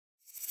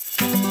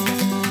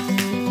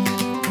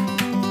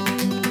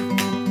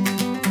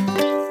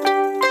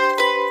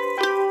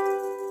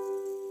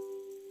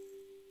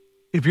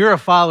If you're a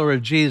follower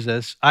of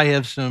Jesus, I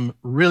have some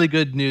really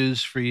good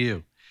news for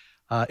you.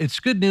 It's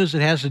good news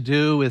that has to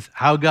do with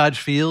how God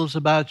feels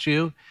about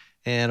you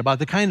and about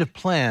the kind of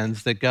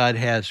plans that God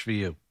has for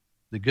you.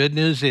 The good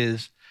news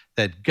is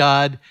that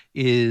God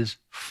is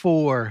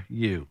for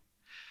you.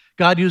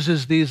 God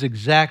uses these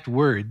exact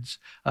words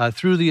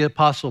through the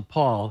Apostle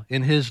Paul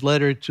in his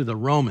letter to the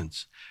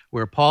Romans,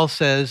 where Paul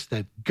says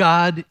that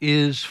God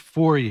is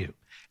for you.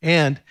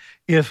 And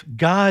if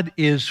God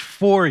is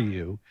for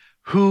you,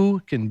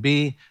 who can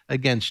be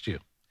against you?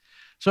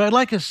 So I'd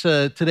like us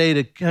today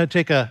to kind of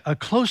take a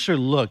closer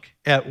look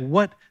at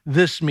what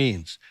this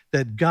means,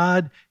 that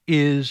God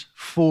is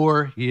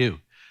for you.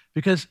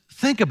 Because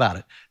think about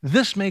it,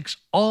 this makes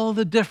all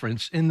the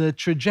difference in the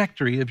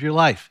trajectory of your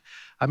life.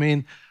 I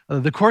mean,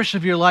 the course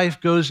of your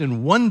life goes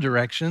in one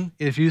direction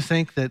if you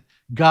think that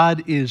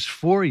God is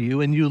for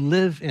you and you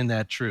live in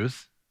that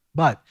truth,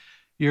 but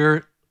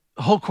your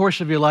whole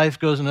course of your life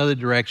goes another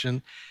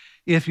direction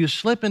if you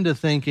slip into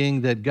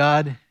thinking that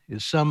God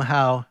is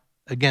somehow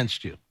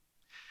against you.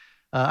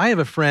 I have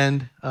a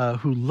friend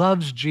who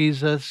loves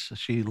Jesus.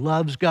 She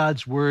loves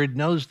God's word,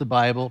 knows the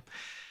Bible,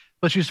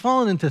 but she's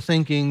fallen into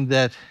thinking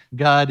that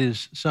God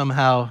is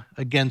somehow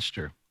against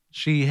her.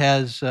 She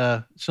has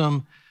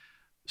some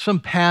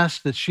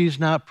past that she's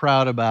not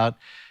proud about,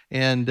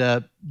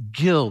 and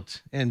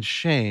guilt and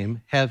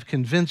shame have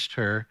convinced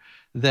her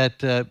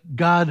that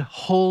God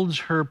holds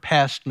her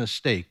past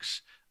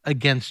mistakes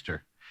against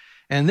her.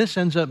 And this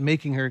ends up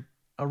making her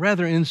a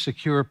rather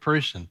insecure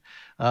person.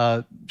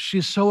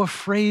 She's so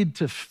afraid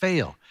to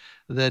fail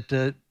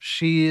that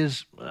she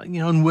is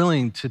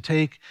unwilling to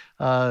take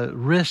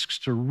risks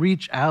to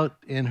reach out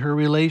in her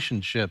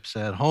relationships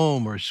at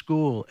home or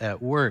school,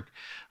 at work.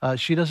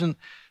 She doesn't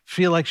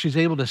feel like she's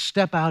able to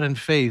step out in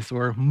faith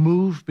or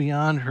move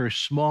beyond her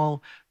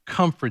small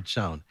comfort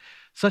zone,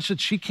 such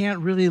that she can't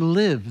really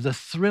live the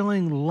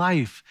thrilling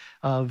life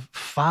of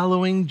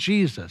following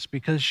Jesus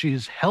because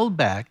she's held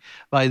back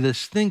by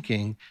this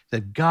thinking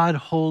that God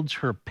holds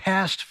her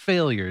past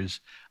failures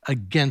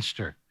against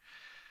her.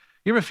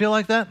 You ever feel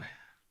like that?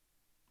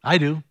 I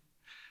do.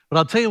 But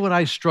I'll tell you what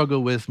I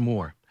struggle with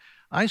more.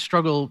 I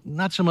struggle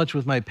not so much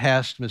with my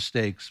past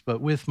mistakes, but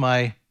with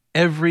my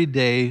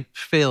everyday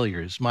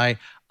failures, my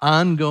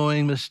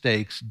ongoing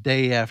mistakes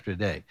day after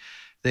day.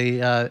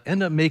 They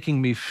end up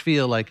making me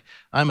feel like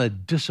I'm a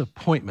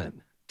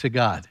disappointment to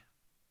God.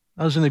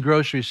 I was in the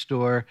grocery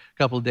store a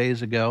couple of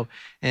days ago,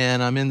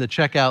 and I'm in the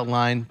checkout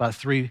line about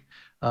three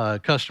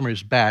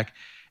customers back,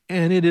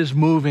 and it is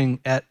moving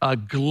at a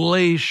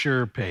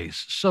glacier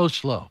pace, so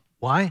slow.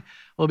 Why?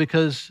 Well,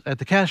 because at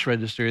the cash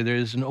register,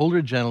 there's an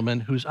older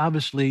gentleman who's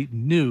obviously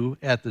new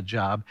at the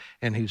job,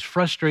 and he's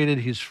frustrated,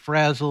 he's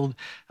frazzled,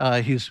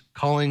 he's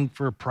calling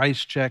for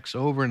price checks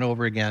over and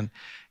over again.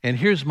 And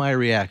here's my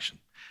reaction.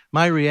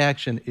 My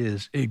reaction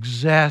is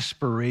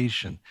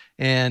exasperation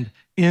and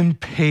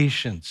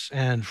impatience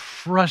and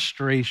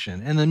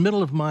frustration. In the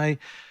middle of my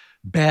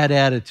bad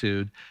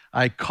attitude,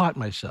 I caught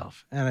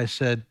myself and I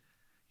said,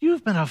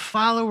 "You've been a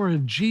follower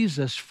of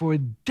Jesus for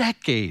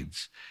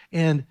decades,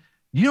 and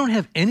you don't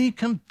have any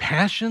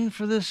compassion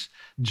for this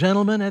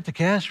gentleman at the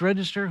cash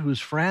register who's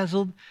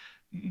frazzled?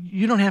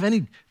 You don't have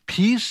any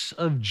peace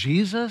of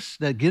Jesus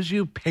that gives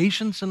you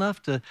patience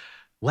enough to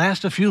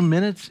last a few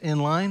minutes in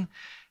line?"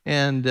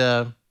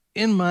 And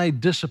in my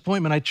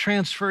disappointment, I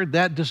transferred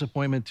that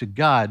disappointment to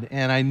God.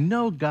 And I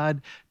know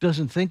God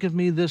doesn't think of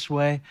me this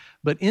way,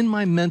 but in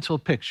my mental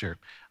picture,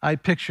 I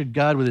pictured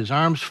God with his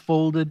arms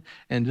folded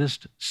and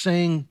just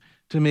saying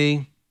to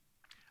me,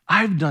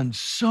 "I've done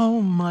so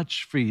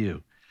much for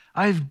you.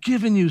 I've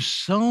given you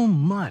so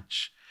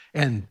much,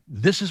 and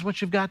this is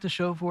what you've got to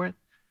show for it."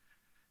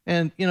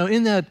 And,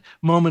 in that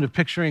moment of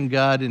picturing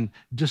God in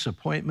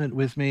disappointment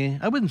with me,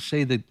 I wouldn't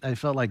say that I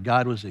felt like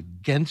God was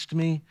against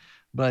me,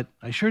 but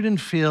I sure didn't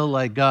feel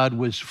like God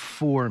was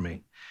for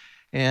me.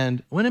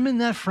 And when I'm in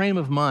that frame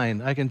of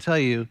mind, I can tell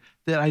you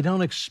that I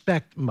don't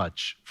expect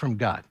much from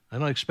God. I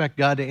don't expect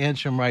God to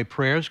answer my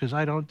prayers because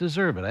I don't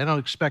deserve it. I don't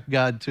expect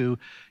God to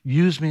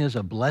use me as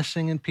a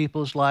blessing in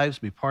people's lives,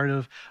 be part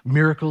of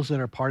miracles that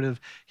are part of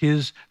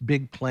his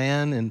big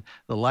plan in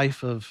the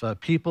life of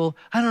people.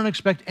 I don't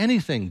expect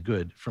anything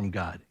good from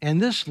God. And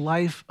this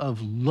life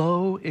of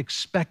low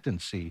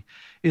expectancy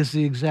is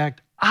the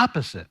exact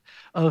opposite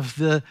of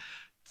the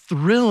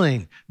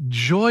thrilling,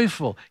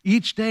 joyful,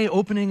 each day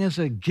opening as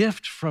a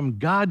gift from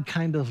God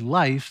kind of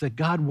life that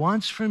God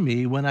wants for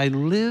me when I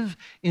live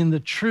in the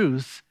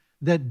truth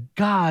that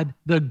God,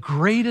 the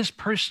greatest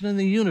person in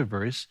the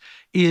universe,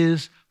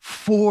 is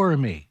for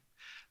me.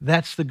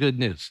 That's the good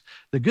news.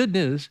 The good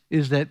news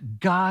is that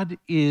God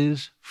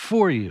is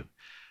for you.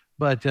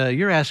 But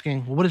you're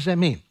asking, well, what does that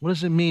mean? What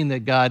does it mean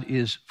that God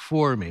is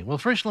for me? Well,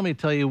 first, let me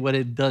tell you what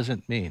it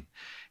doesn't mean.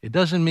 It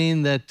doesn't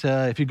mean that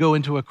if you go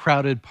into a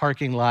crowded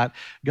parking lot,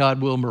 God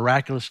will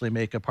miraculously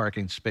make a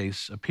parking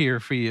space appear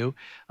for you.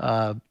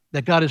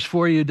 That God is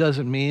for you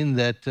doesn't mean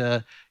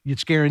that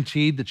it's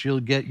guaranteed that you'll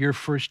get your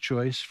first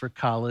choice for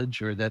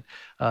college, or that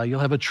you'll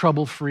have a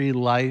trouble-free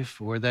life,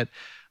 or that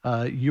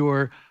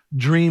your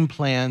dream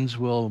plans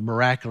will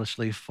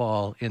miraculously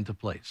fall into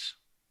place.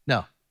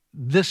 No,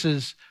 this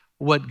is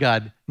what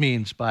God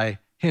means by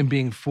him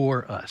being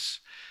for us.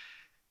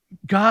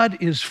 God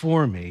is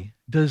for me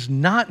does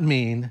not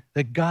mean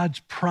that God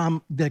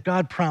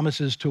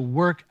promises to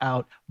work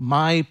out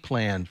my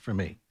plan for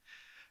me.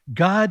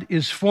 God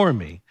is for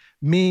me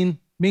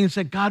means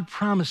that God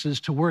promises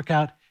to work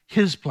out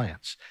his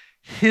plans,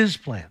 his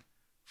plan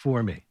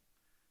for me.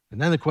 And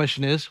then the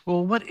question is,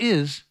 well, what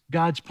is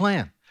God's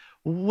plan?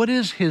 What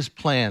is his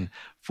plan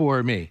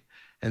for me?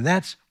 And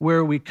that's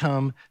where we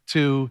come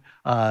to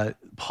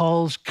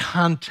Paul's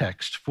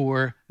context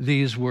for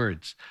these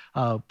words.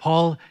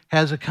 Paul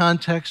has a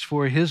context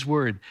for his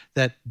word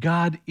that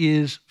God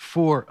is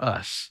for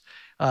us.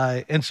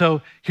 And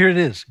so here it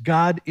is.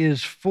 God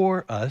is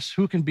for us.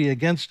 Who can be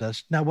against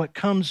us? Now, what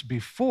comes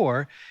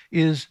before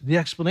is the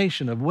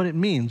explanation of what it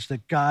means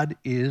that God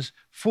is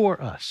for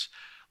us.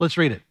 Let's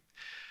read it.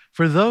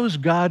 For those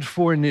God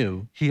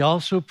foreknew, he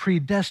also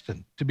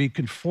predestined to be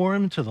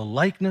conformed to the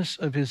likeness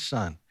of his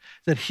Son,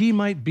 that he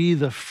might be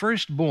the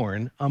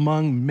firstborn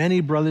among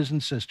many brothers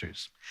and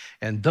sisters.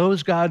 And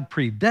those God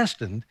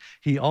predestined,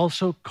 he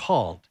also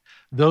called.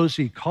 Those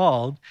he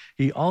called,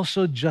 he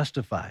also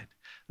justified.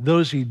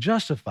 Those he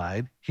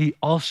justified, he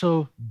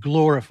also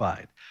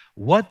glorified.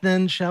 What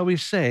then shall we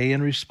say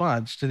in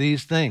response to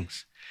these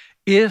things?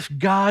 If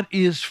God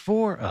is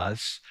for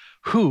us,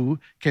 who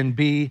can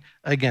be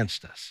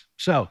against us?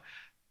 So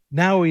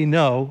now we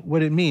know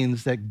what it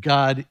means that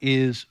God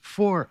is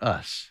for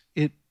us.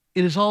 It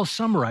is all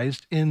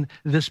summarized in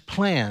this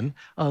plan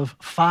of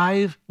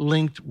 5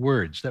 linked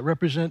words that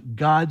represent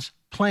God's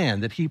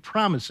plan that he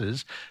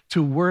promises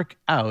to work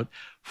out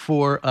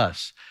for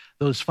us.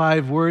 Those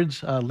 5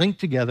 words linked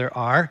together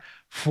are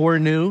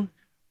foreknew,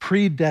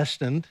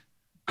 predestined,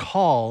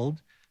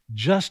 called,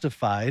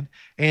 justified,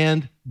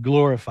 and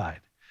glorified.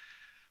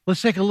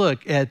 Let's take a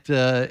look at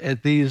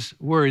these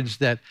words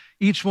that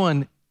each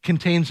one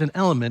contains an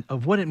element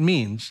of what it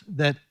means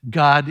that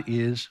God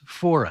is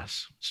for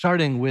us,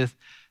 starting with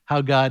how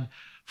God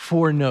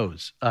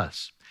foreknows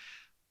us.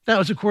 That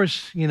was, of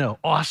course,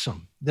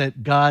 awesome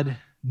that God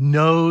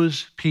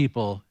knows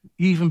people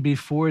even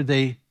before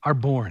they are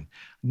born,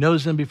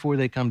 knows them before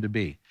they come to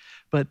be.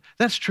 But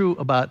that's true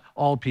about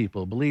all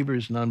people,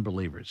 believers and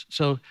unbelievers.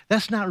 So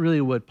that's not really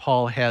what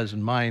Paul has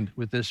in mind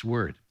with this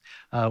word.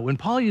 When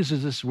Paul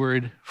uses this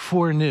word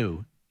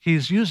foreknew,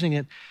 he's using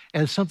it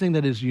as something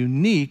that is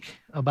unique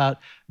about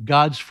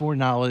God's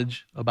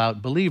foreknowledge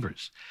about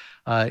believers.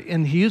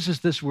 And he uses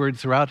this word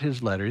throughout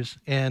his letters,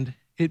 and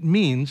it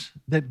means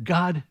that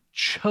God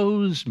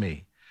chose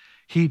me.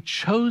 He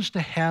chose to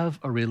have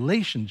a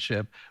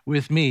relationship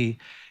with me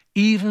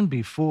even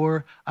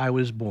before I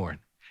was born.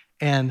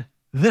 And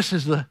this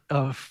is the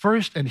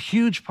first and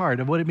huge part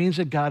of what it means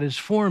that God is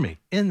for me,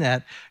 in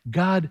that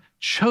God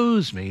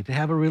chose me to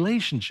have a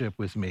relationship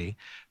with me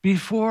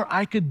before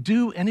I could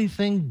do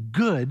anything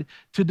good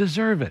to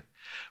deserve it,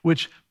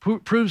 which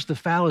proves the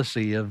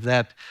fallacy of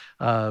that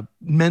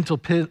mental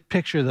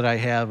picture that I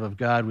have of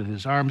God with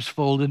his arms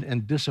folded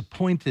and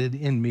disappointed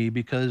in me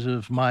because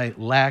of my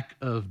lack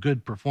of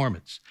good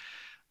performance.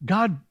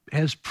 God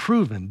has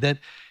proven that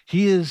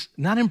he is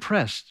not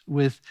impressed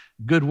with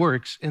good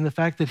works in the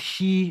fact that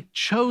he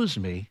chose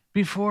me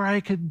before I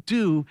could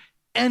do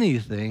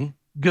anything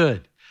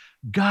good.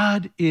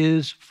 God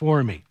is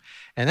for me.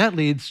 And that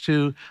leads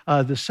to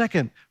the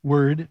second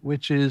word,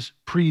 which is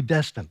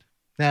predestined.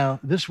 Now,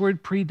 this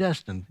word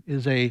predestined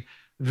is a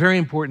very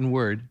important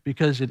word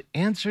because it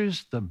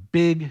answers the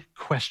big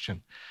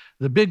question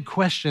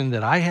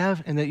that I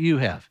have and that you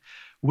have,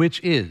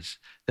 which is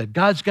that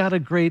God's got a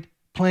great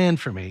plan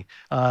for me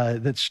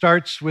that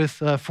starts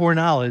with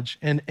foreknowledge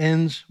and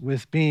ends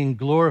with being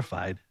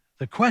glorified.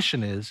 The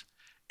question is,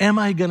 am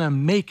I going to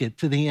make it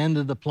to the end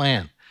of the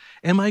plan?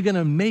 Am I going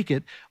to make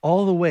it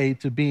all the way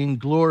to being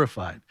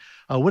glorified?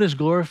 What does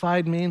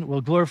glorified mean? Well,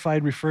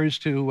 glorified refers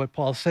to what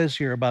Paul says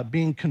here about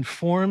being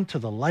conformed to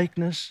the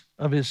likeness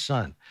of his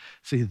Son.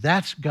 See,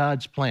 that's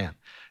God's plan.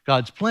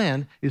 God's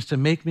plan is to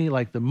make me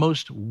like the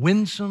most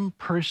winsome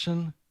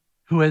person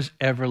who has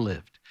ever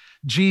lived.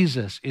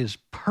 Jesus is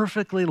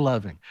perfectly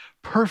loving,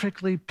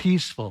 perfectly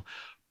peaceful,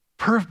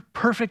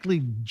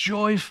 perfectly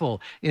joyful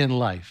in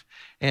life.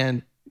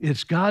 And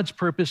it's God's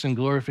purpose and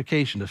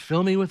glorification to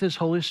fill me with his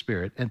Holy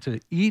Spirit and to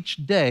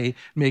each day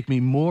make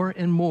me more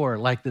and more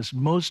like this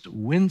most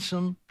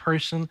winsome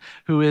person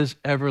who has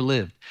ever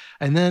lived.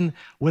 And then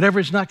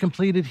whatever is not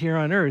completed here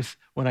on earth,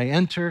 when I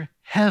enter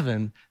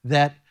heaven,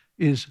 that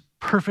is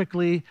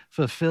perfectly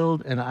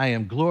fulfilled, and I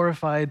am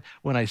glorified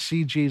when I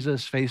see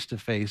Jesus face to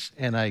face,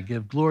 and I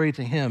give glory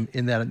to him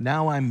in that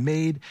now I'm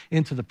made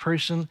into the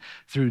person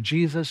through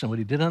Jesus and what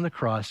he did on the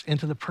cross,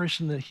 into the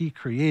person that he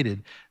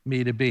created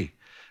me to be.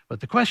 But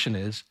the question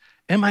is,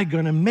 am I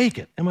going to make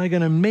it? Am I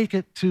going to make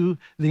it to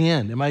the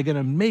end? Am I going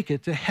to make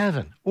it to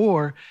heaven?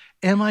 Or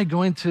am I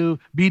going to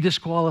be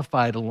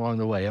disqualified along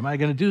the way? Am I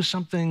going to do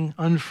something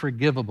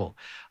unforgivable?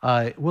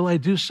 Will I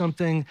do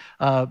something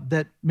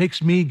that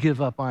makes me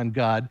give up on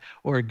God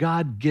or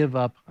God give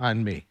up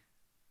on me?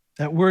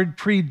 That word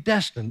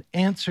predestined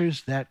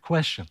answers that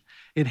question.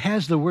 It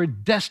has the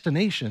word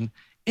destination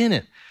in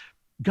it.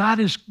 God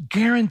is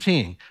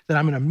guaranteeing that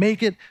I'm going to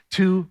make it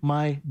to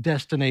my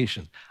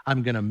destination.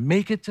 I'm going to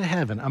make it to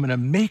heaven. I'm going to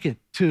make it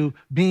to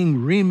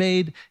being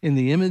remade in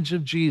the image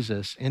of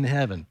Jesus in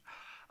heaven.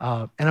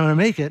 And I'm going to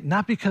make it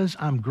not because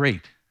I'm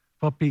great,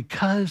 but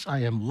because I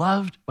am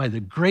loved by the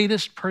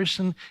greatest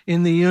person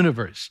in the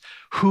universe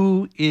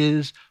who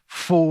is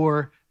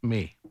for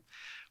me.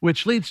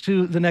 Which leads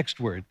to the next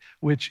word,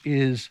 which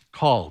is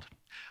called.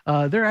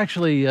 There are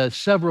actually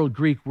several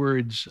Greek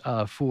words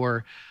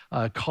for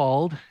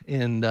called,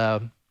 and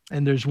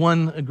there's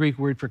one Greek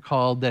word for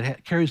called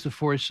that carries the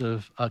force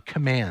of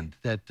command.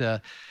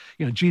 That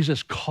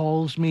Jesus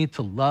calls me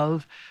to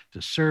love,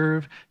 to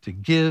serve, to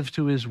give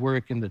to His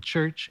work in the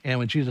church. And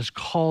when Jesus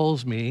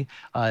calls me,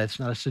 it's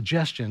not a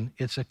suggestion;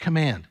 it's a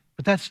command.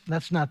 But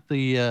that's not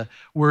the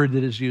word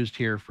that is used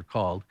here for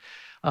called.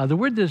 The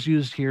word that is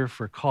used here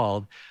for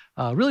called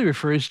really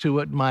refers to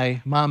what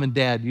my mom and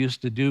dad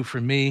used to do for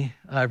me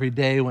every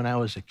day when I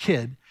was a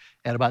kid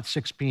at about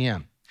 6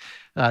 p.m.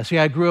 See,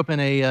 I grew up in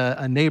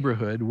a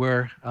neighborhood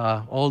where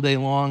all day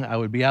long I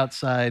would be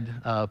outside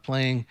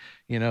playing,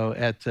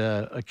 at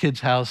a kid's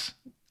house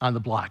on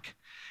the block.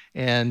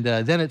 And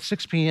then at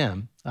 6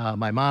 p.m.,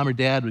 my mom or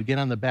dad would get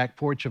on the back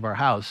porch of our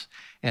house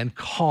and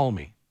call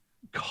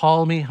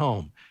me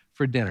home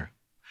for dinner.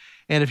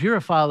 And if you're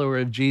a follower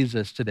of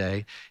Jesus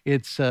today,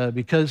 it's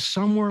because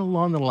somewhere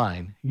along the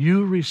line,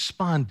 you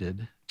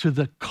responded to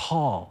the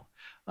call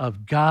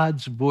of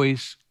God's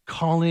voice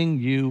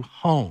calling you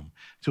home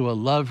to a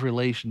love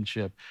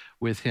relationship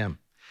with Him.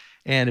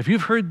 And if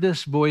you've heard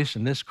this voice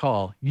and this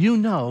call, you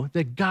know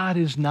that God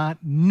is not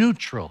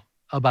neutral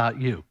about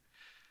you.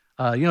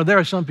 There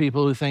are some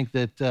people who think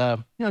that,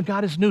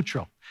 God is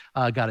neutral.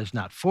 God is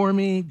not for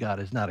me. God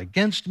is not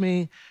against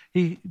me.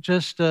 He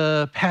just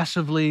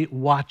passively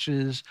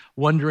watches,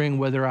 wondering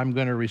whether I'm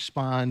going to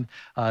respond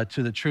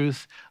to the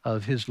truth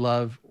of His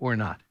love or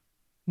not.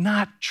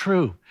 Not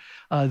true.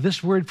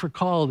 This word for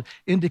called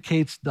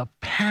indicates the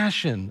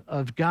passion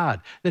of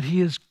God, that He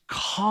is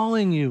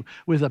calling you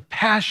with a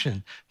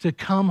passion to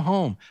come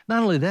home.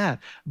 Not only that,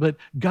 but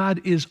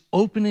God is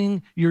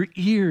opening your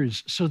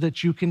ears so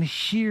that you can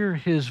hear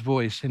His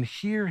voice and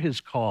hear His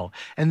call.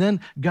 And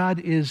then God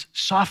is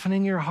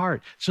softening your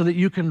heart so that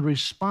you can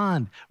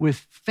respond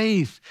with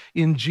faith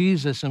in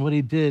Jesus and what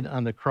He did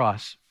on the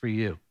cross for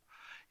you.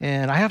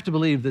 And I have to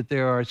believe that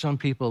there are some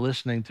people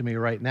listening to me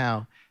right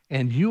now,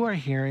 and you are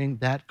hearing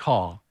that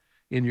call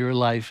in your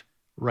life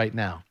right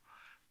now.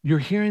 You're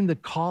hearing the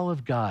call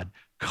of God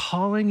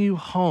calling you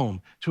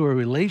home to a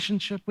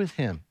relationship with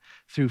Him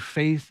through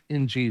faith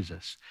in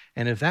Jesus.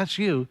 And if that's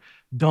you,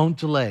 don't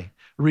delay.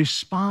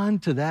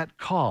 Respond to that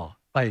call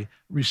by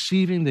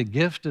receiving the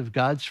gift of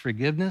God's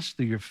forgiveness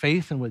through your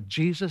faith in what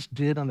Jesus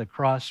did on the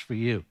cross for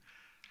you.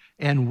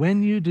 And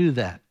when you do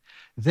that,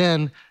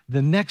 then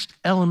the next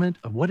element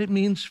of what it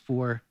means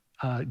for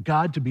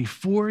God to be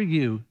for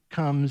you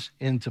comes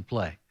into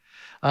play.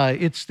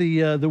 It's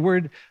the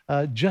word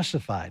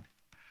justified.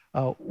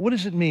 What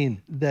does it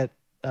mean that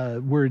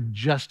we're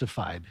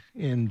justified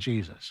in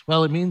Jesus?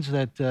 Well, it means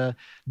that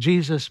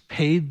Jesus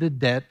paid the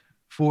debt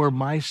for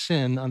my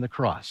sin on the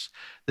cross,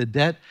 the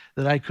debt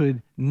that I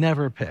could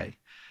never pay.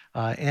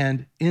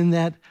 And in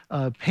that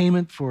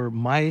payment for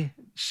my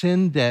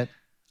sin debt,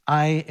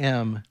 I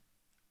am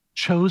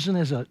chosen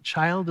as a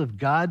child of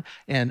God,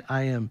 and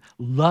I am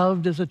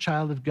loved as a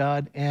child of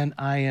God, and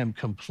I am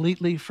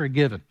completely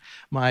forgiven.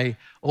 My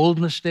old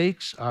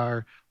mistakes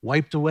are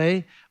wiped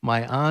away.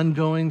 My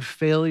ongoing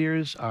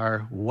failures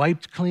are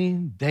wiped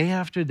clean day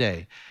after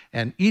day.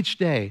 And each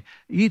day,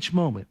 each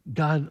moment,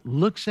 God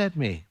looks at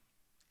me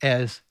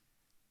as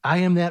I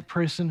am that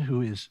person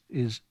who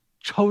is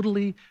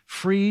totally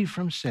free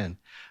from sin.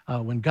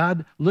 When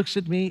God looks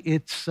at me,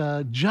 it's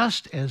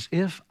just as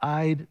if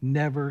I'd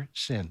never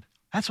sinned.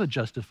 That's what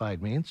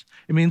justified means.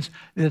 It means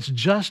it's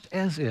just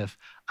as if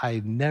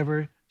I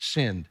never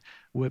sinned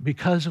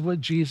because of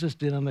what Jesus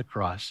did on the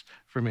cross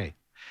for me.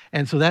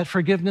 And so that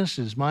forgiveness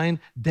is mine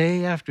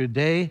day after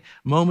day,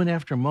 moment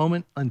after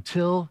moment,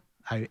 until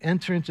I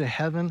enter into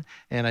heaven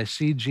and I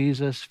see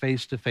Jesus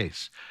face to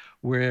face.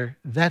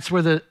 That's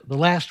where the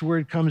last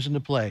word comes into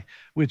play,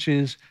 which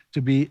is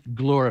to be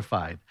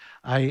glorified.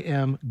 I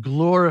am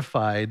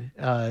glorified.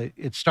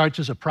 It starts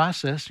as a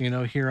process,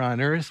 here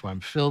on earth where I'm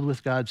filled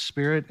with God's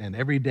Spirit, and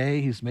every day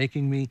He's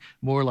making me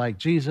more like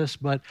Jesus.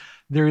 But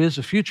there is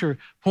a future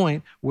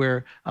point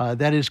where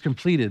that is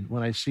completed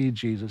when I see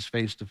Jesus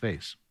face to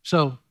face.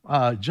 So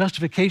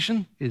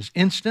justification is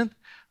instant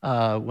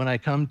when I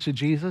come to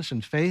Jesus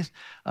in faith.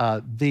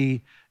 The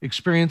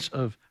experience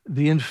of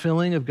the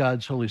infilling of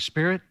God's Holy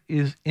Spirit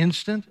is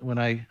instant when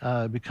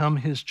I become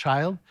His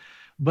child.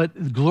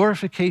 But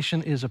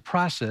glorification is a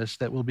process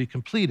that will be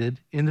completed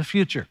in the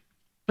future.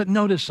 But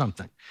notice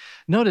something.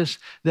 Notice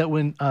that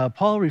when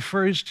Paul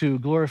refers to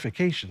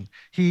glorification,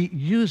 he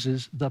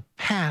uses the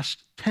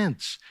past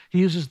tense. He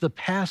uses the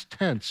past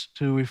tense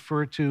to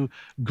refer to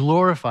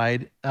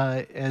glorified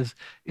as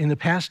in the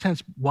past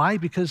tense. Why?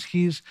 Because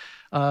he's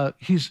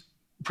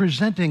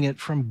presenting it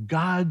from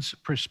God's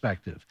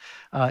perspective.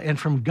 And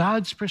from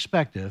God's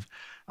perspective,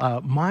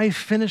 my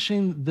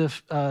finishing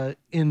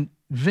in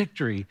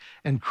victory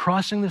and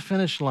crossing the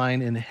finish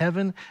line in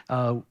heaven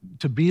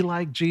to be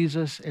like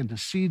Jesus and to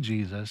see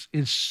Jesus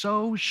is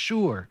so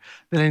sure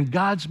that in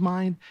God's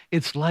mind,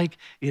 it's like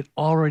it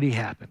already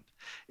happened.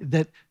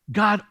 That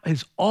God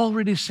has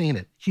already seen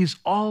it. He's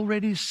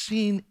already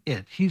seen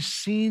it. He's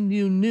seen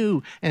you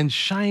new and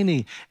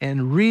shiny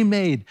and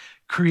remade,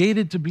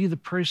 created to be the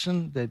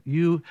person that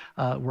you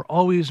were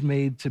always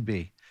made to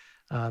be.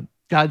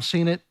 God's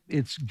seen it.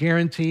 It's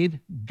guaranteed.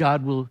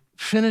 God will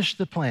finish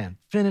the plan,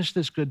 finish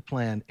this good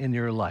plan in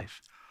your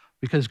life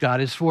because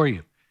God is for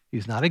you.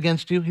 He's not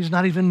against you. He's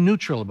not even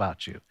neutral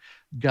about you.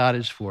 God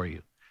is for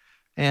you.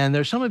 And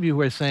there's some of you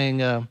who are saying,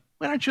 well,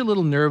 aren't you a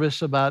little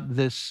nervous about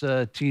this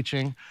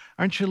teaching?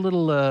 Aren't you a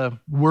little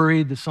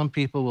worried that some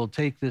people will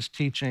take this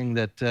teaching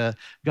that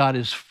God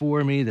is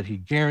for me, that he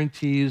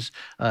guarantees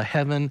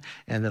heaven,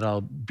 and that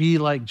I'll be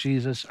like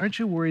Jesus? Aren't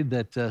you worried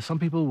that some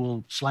people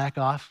will slack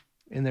off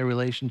in their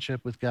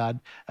relationship with God,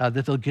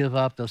 that they'll give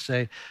up? They'll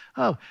say,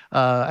 oh,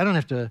 I don't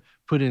have to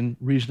put in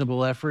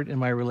reasonable effort in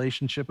my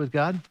relationship with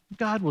God.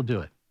 God will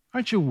do it.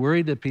 Aren't you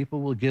worried that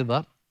people will give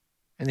up?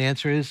 And the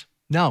answer is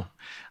no,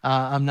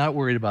 I'm not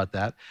worried about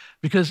that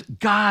because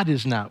God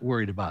is not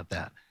worried about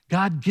that.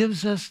 God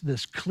gives us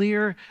this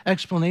clear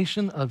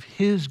explanation of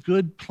his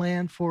good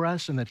plan for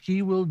us and that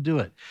he will do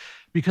it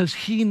because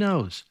he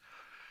knows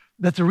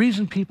that the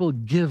reason people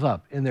give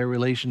up in their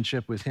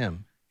relationship with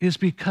him is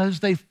because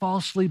they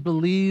falsely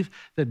believe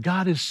that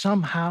God is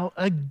somehow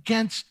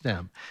against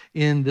them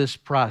in this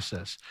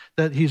process,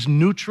 that he's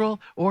neutral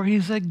or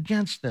he's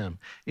against them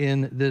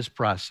in this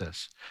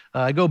process.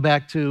 I go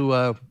back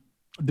to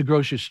the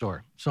grocery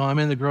store. So I'm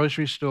in the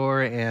grocery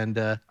store and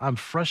I'm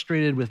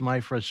frustrated with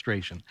my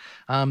frustration.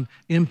 I'm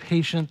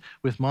impatient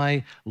with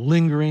my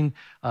lingering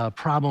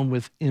problem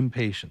with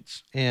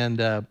impatience. And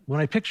when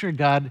I picture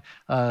God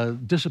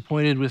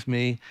disappointed with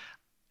me,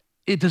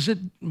 does it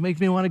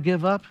make me want to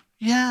give up?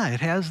 Yeah, it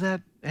has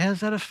that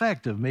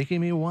effect of making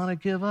me want to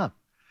give up.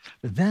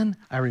 But then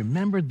I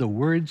remembered the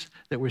words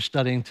that we're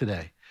studying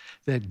today,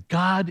 that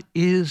God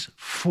is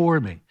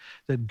for me,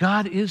 that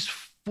God is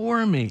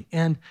for me.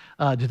 And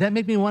did that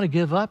make me want to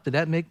give up? Did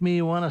that make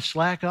me want to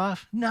slack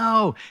off?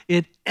 No,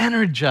 it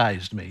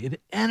energized me.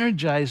 It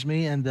energized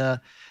me and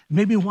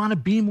made me want to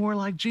be more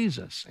like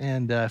Jesus.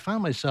 And I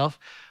found myself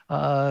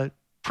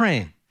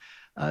praying.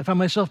 I found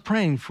myself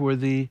praying for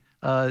the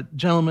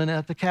gentleman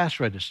at the cash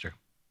register.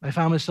 I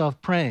found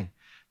myself praying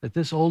that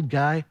this old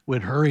guy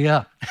would hurry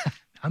up.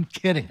 I'm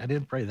kidding. I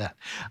didn't pray that.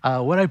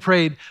 What I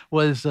prayed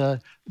was,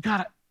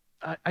 God,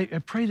 I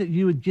pray that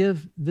you would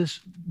give this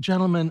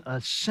gentleman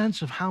a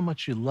sense of how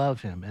much you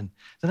love him. And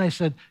then I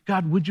said,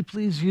 God, would you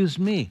please use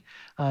me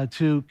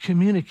to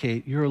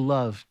communicate your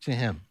love to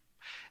him?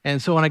 And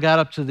so when I got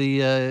up to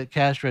the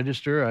cash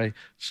register, I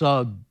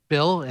saw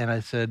Bill, and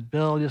I said,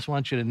 Bill, I just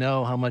want you to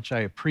know how much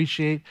I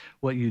appreciate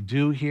what you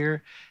do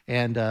here.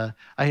 And I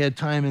had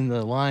time in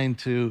the line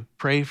to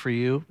pray for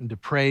you and to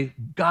pray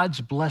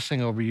God's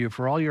blessing over you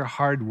for all your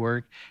hard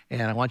work.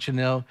 And I want you to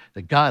know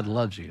that God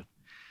loves you.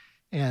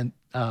 And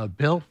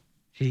Bill,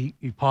 he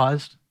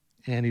paused,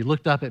 and he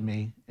looked up at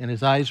me, and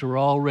his eyes were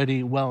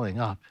already welling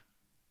up.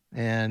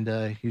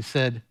 And he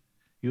said,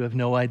 you have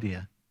no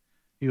idea.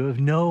 You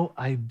have no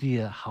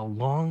idea how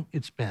long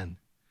it's been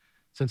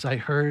since I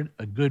heard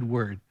a good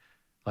word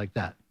like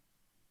that.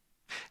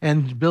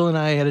 And Bill and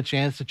I had a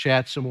chance to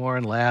chat some more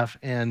and laugh.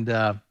 And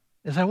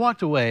as I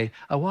walked away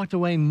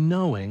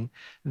knowing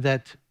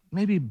that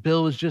maybe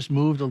Bill was just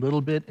moved a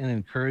little bit in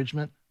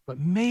encouragement, but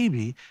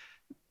maybe,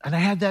 and I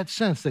had that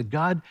sense that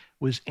God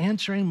was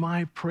answering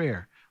my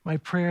prayer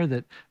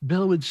that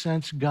Bill would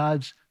sense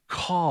God's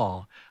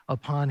call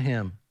upon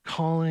him,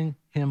 calling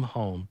him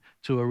home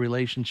to a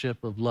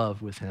relationship of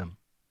love with him.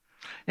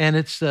 And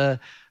it's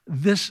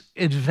this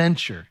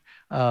adventure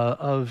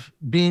of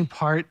being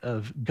part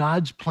of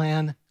God's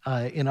plan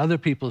in other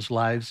people's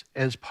lives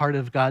as part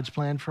of God's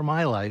plan for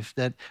my life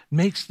that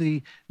makes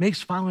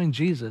following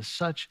Jesus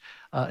such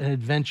an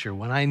adventure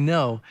when I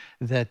know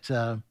that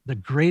the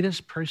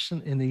greatest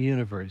person in the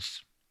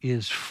universe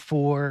is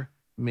for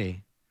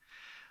me.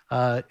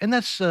 And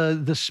that's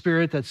the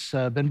spirit that's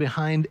been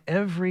behind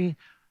every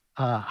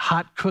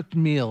hot cooked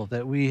meal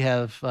that we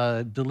have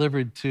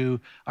delivered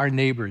to our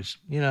neighbors.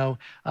 You know,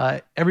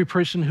 every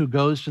person who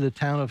goes to the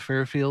town of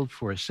Fairfield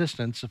for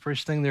assistance, the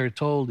first thing they're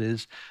told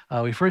is,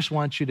 we first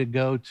want you to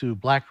go to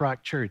Black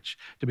Rock Church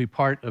to be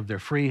part of their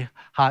free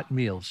hot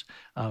meals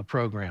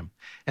program.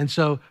 And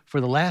so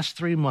for the last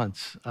 3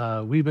 months,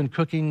 we've been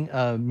cooking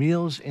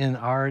meals in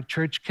our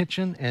church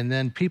kitchen, and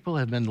then people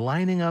have been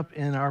lining up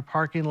in our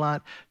parking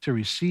lot to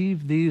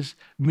receive these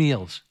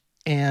meals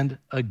and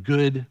a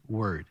good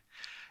word.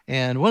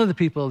 And one of the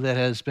people that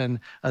has been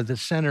the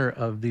center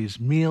of these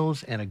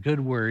meals and a good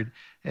word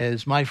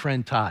is my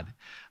friend Todd.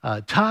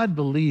 Todd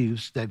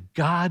believes that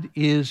God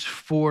is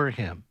for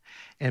him.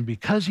 And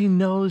because he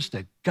knows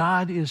that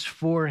God is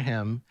for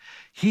him,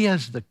 he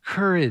has the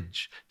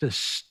courage to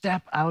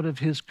step out of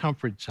his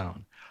comfort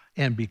zone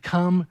and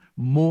become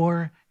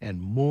more and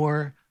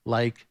more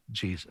like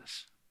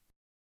Jesus.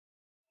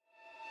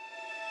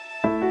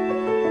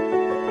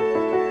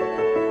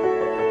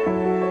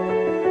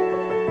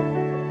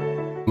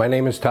 My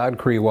name is Todd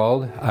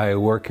Krewald. I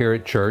work here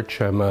at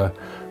church. I'm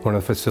one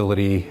of the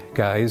facility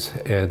guys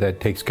that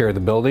takes care of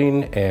the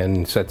building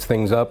and sets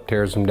things up,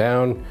 tears them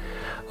down.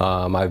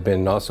 I've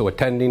been also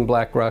attending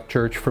Black Rock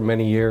Church for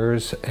many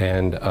years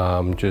and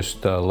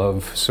just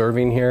love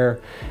serving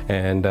here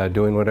and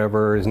doing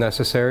whatever is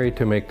necessary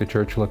to make the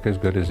church look as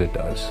good as it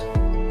does.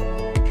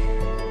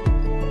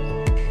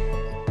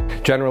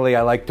 Generally,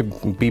 I like to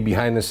be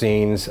behind the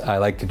scenes. I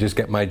like to just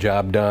get my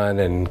job done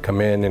and come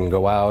in and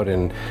go out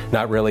and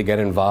not really get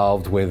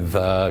involved with,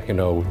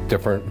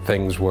 different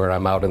things where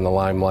I'm out in the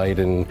limelight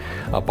and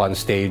up on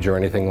stage or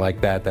anything like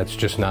that. That's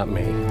just not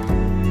me.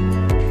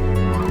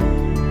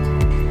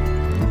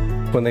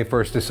 When they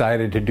first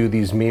decided to do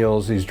these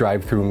meals, these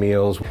drive-through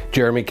meals,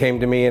 Jeremy came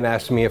to me and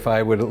asked me if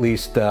I would at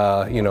least,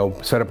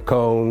 set up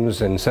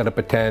cones and set up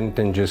a tent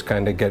and just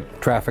kind of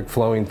get traffic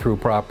flowing through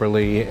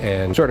properly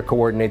and sort of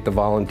coordinate the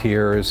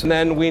volunteers. And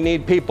then we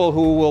need people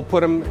who will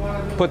put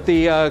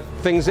the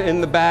things in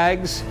the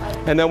bags,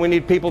 and then we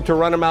need people to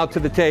run them out to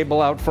the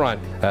table out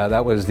front.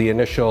 That was the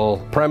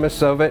initial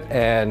premise of it,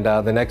 and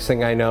the next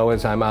thing I know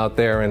is I'm out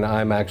there and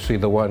I'm actually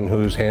the one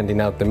who's handing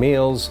out the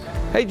meals.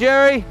 Hey,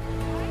 Jerry.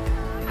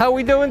 How are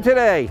we doing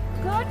today?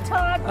 Good,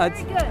 Todd.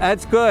 Very good.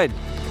 That's good.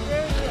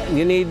 Very good.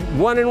 You need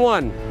 1 and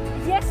 1.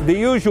 Yes. The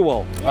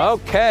usual. Yes.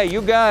 Okay,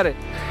 you got it.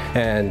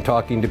 And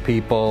talking to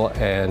people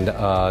and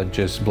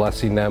just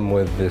blessing them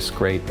with this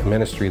great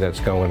ministry that's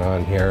going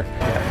on here.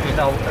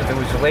 There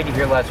was a lady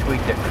here last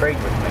week that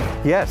prayed with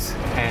me. Yes.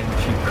 And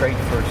she prayed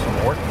for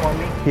some work for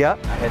me.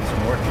 Yep. I had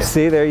some work to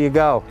See, there you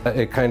go.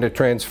 It kind of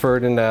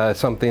transferred into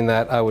something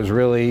that I was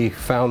really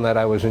found that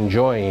I was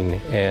enjoying.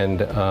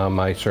 And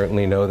I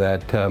certainly know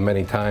that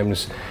many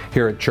times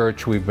here at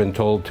church we've been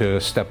told to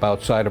step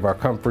outside of our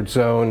comfort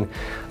zone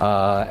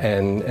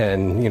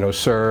and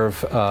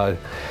serve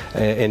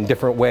in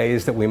different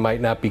ways that we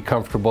might not be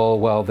comfortable.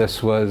 Well,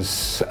 this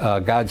was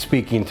God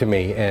speaking to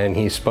me, and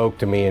he spoke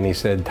to me and he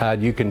said,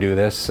 Todd, you can do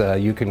this.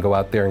 You can go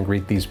out there and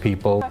greet these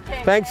people.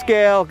 Okay. Thanks,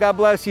 Gail. God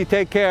bless you.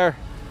 Take care.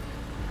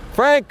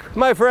 Frank,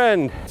 my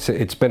friend.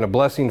 It's been a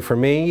blessing for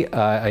me.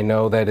 I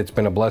know that it's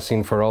been a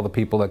blessing for all the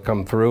people that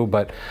come through,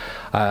 but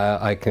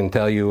I can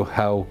tell you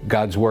how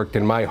God's worked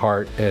in my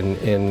heart and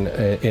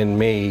in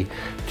me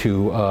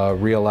to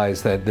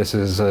realize that this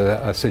is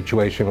a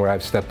situation where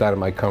I've stepped out of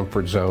my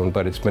comfort zone,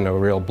 but it's been a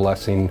real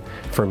blessing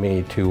for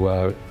me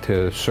to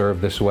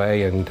serve this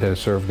way and to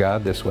serve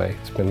God this way.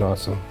 It's been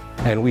awesome.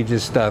 And we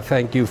just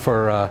thank you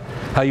for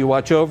how you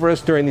watch over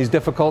us during these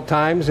difficult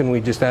times, and we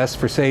just ask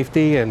for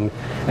safety, and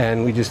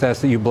we just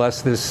ask that you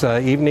bless this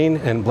evening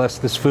and bless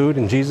this food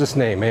in Jesus'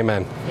 name.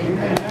 Amen.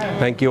 Amen.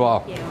 Thank you all.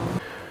 Thank you.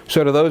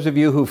 So to those of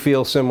you who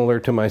feel similar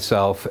to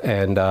myself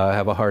and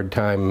have a hard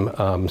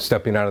time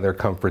stepping out of their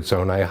comfort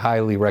zone, I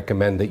highly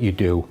recommend that you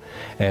do.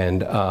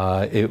 And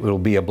it will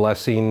be a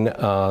blessing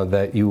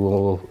that you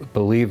will,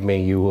 believe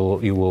me, you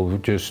will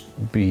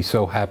just be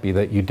so happy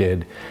that you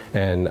did.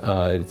 And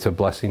it's a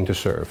blessing to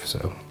serve.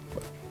 So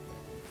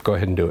go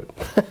ahead and do it.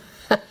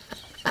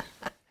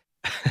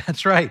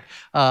 That's right.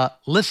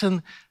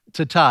 Listen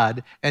to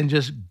Todd and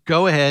just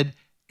go ahead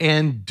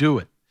and do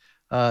it.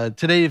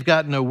 Today you've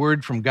gotten a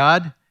word from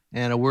God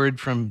and a word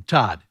from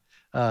Todd,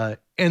 and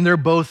they're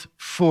both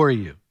for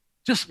you.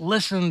 Just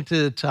listen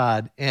to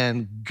Todd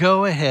and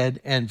go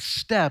ahead and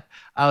step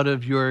out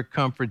of your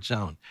comfort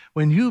zone.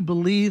 When you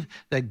believe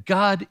that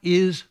God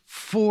is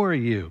for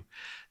you,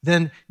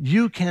 then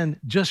you can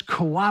just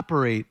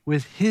cooperate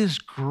with his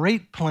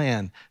great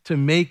plan to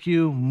make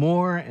you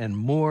more and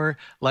more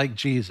like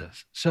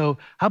Jesus. So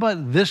how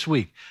about this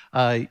week?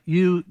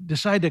 You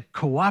decide to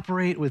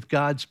cooperate with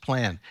God's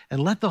plan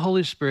and let the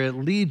Holy Spirit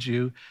lead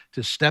you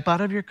to step out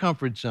of your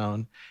comfort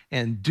zone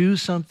and do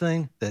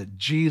something that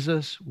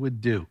Jesus would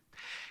do.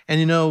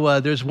 And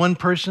there's one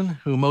person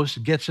who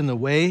most gets in the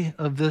way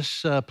of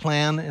this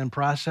plan and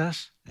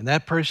process, and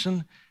that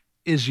person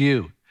is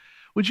you.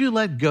 Would you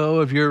let go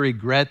of your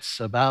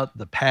regrets about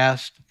the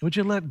past? Would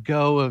you let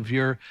go of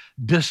your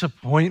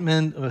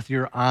disappointment with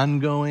your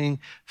ongoing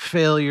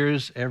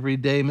failures,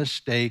 everyday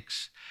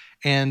mistakes,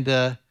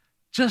 and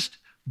just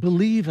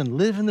believe and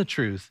live in the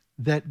truth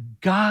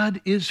that God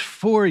is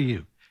for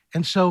you?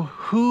 And so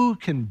who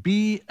can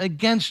be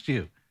against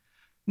you?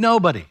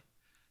 Nobody,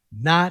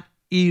 not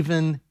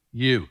even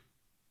you.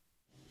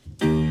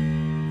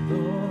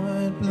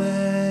 Lord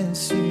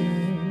bless you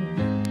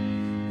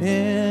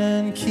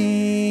and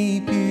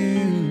keep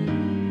you,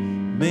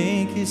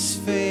 make his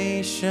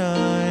face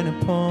shine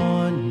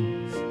upon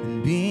you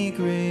and be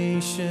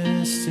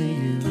gracious to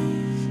you.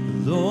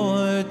 The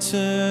Lord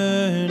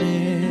turn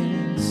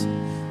his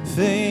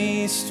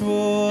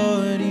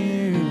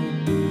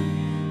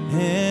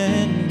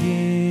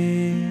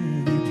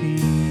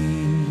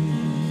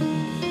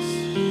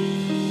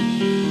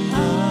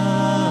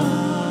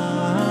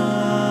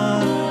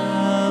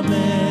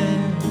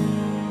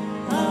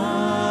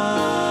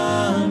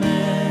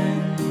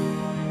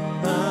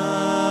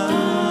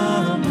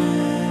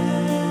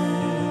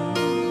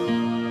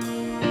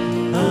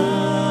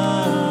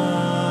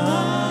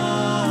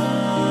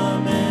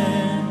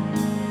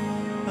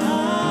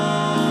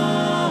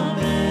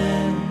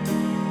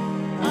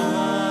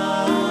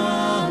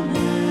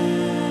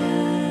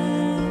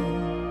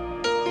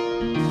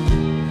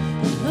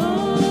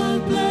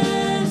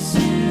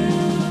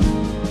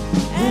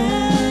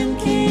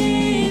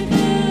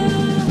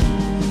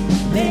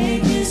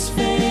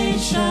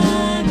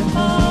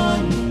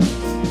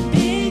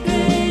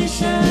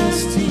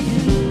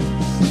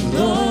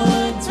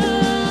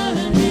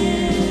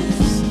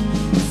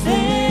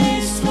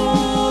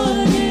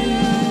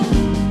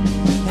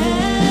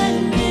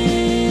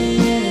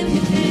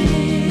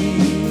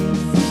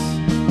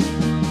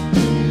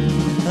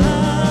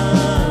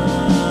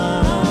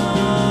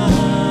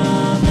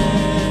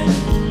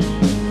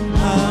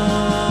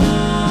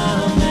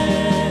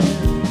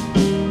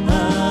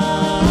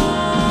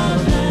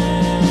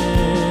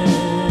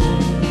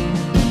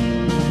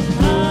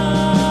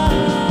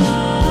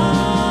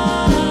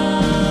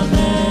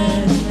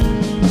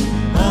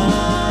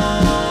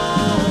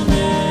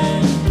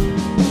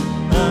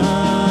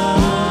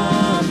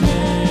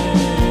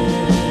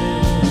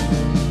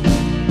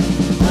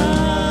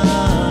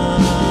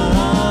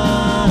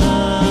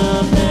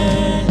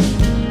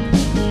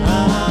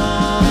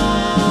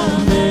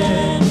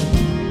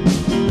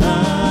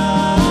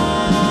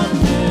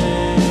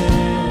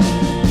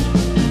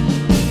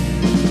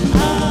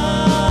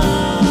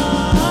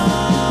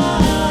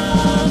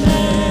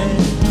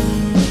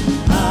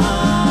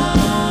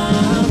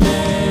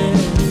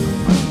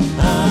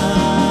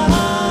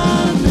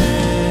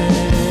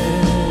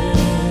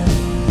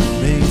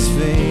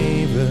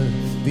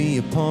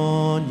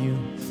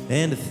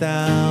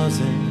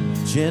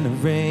 1,000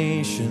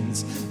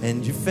 generations,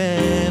 and your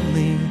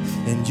family,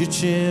 and your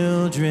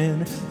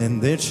children,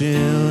 and their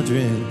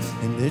children,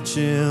 and their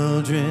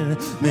children.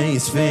 May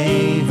his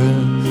favor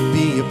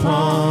be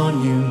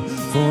upon you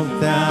for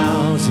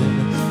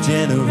 1,000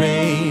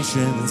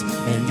 generations,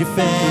 and your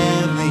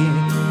family,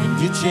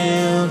 and your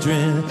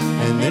children,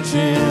 and their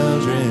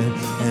children,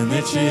 and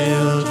their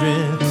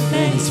children.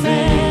 May his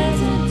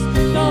presence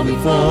go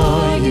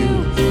before you,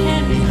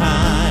 and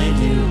behind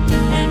you,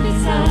 and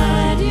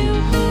beside you,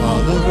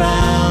 all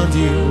around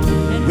you,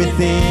 and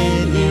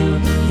within you.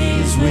 He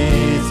is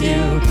with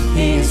you,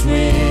 he is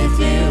with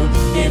you,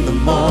 in the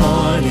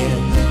morning,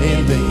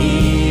 in the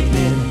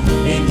evening,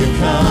 in your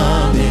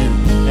coming,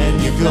 and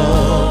your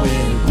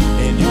going,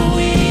 in your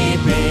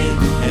weeping,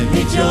 and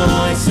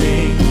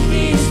rejoicing.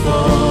 He is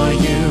for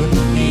you,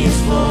 he is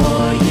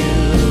for you.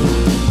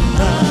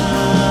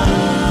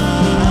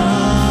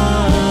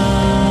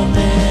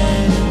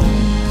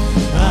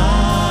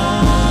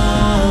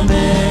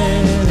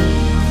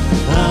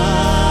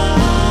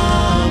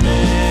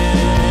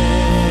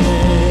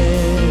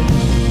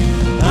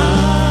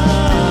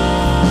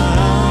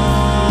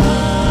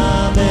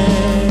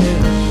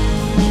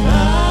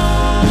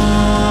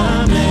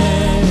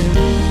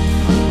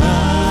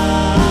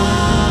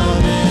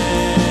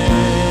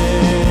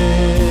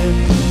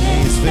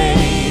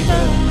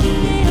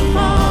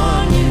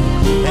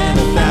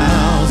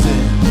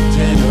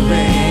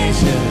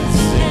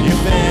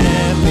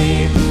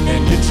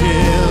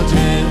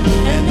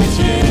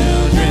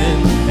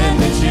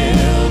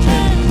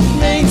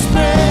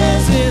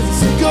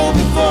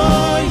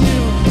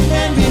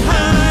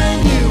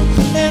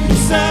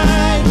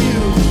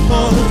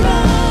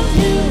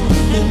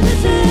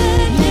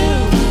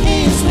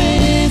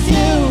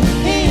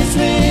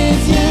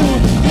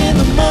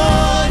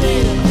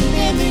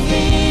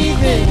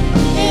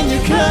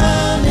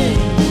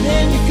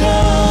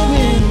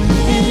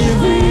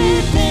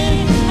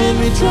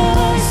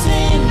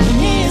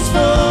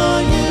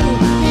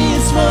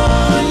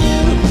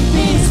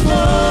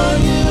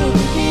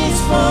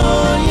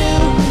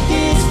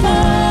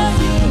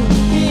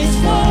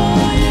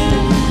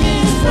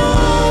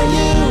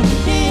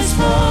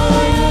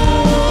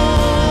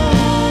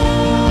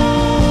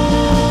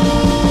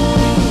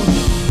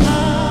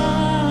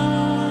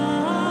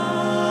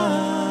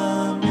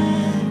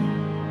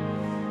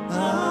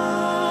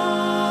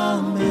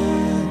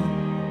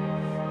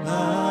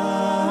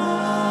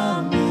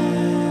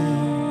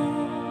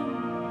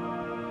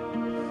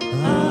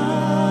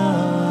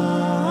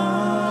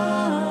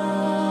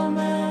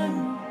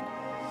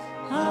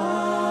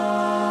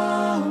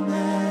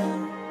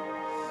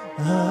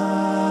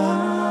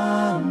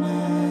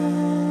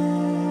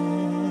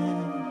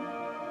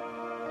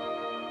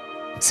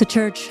 So,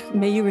 church,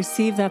 may you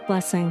receive that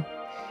blessing.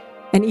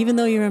 And even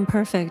though you're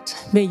imperfect,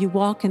 may you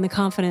walk in the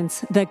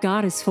confidence that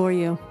God is for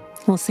you.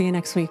 We'll see you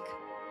next week.